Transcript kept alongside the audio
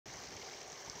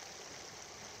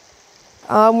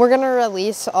We're gonna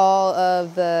release all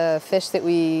of the fish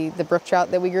the brook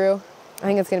trout that we grew. I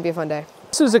think it's gonna be a fun day.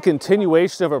 This is a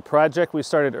continuation of a project we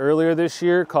started earlier this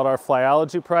year called our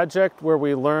Flyology Project, where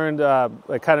we learned a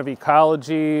kind of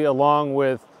ecology along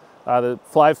with the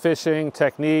fly fishing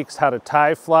techniques, how to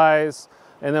tie flies.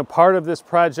 And then part of this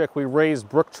project, we raised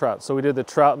brook trout. So we did the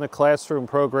Trout in the Classroom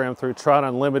program through Trout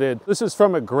Unlimited. This is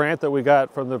from a grant that we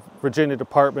got from the Virginia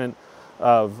Department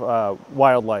of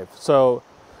Wildlife. So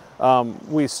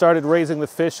we started raising the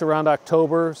fish around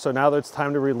October, so now that it's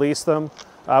time to release them.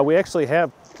 We actually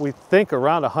have, we think,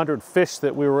 around 100 fish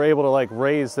that we were able to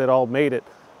raise that all made it,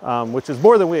 which is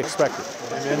more than we expected.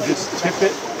 And then just tip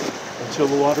it until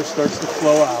the water starts to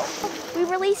flow out. We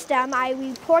released them.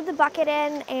 We poured the bucket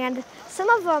in, and some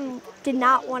of them did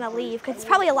not want to leave because it's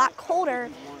probably a lot colder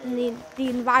than the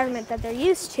environment that they're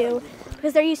used to,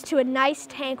 because they're used to a nice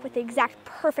tank with the exact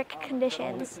perfect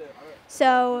conditions.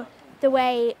 So the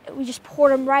way we just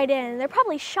poured them right in, they're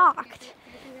probably shocked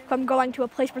from going to a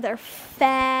place where they're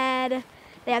fed,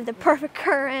 they have the perfect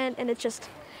current, and it's just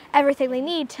everything they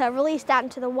need to release that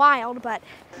into the wild. But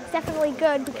it's definitely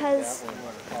good because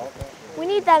we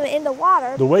need them in the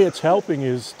water. The way it's helping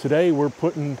is today we're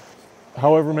putting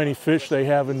however many fish they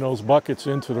have in those buckets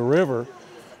into the river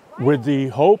with the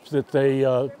hope that they,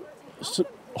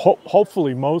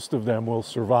 hopefully most of them will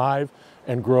survive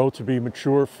and grow to be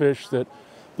mature fish that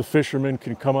the fishermen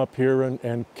can come up here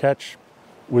and catch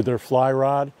with their fly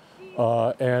rod.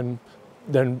 And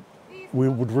then we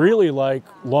would really like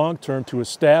long-term to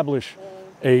establish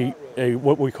a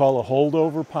what we call a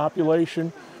holdover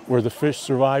population, where the fish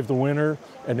survive the winter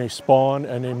and they spawn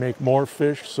and they make more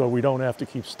fish, so we don't have to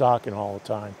keep stocking all the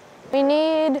time. We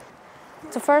need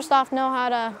to first off know how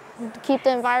to keep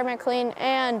the environment clean,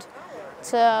 and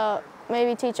to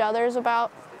maybe teach others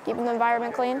about keeping the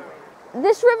environment clean.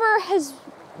 This river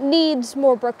needs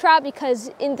more brook trout because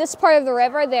in this part of the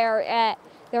river they're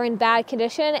in bad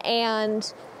condition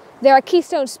and they're a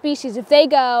keystone species. If they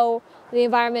go, the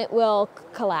environment will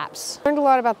collapse. I learned a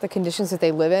lot about the conditions that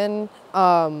they live in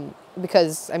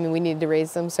because, I mean, we needed to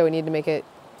raise them, so we needed to make it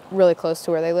really close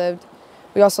to where they lived.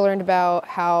 We also learned about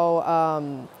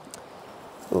how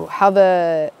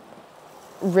the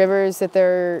rivers that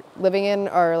they're living in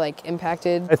are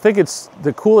impacted. I think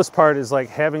the coolest part is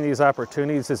having these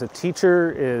opportunities as a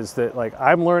teacher is that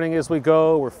I'm learning as we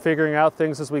go, we're figuring out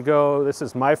things as we go. This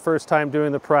is my first time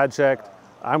doing the project.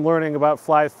 I'm learning about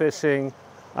fly fishing.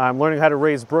 I'm learning how to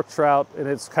raise brook trout, and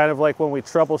it's kind of like when we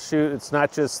troubleshoot, it's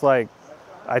not just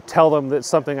I tell them that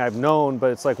something I've known,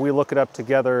 but it's we look it up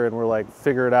together and we're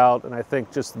figure it out. And I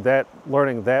think just that,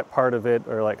 learning that part of it,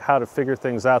 or how to figure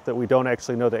things out that we don't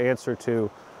actually know the answer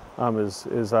to,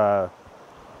 is a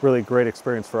really great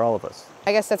experience for all of us.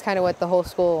 I guess that's kind of what the whole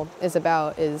school is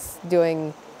about, is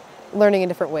learning in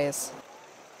different ways.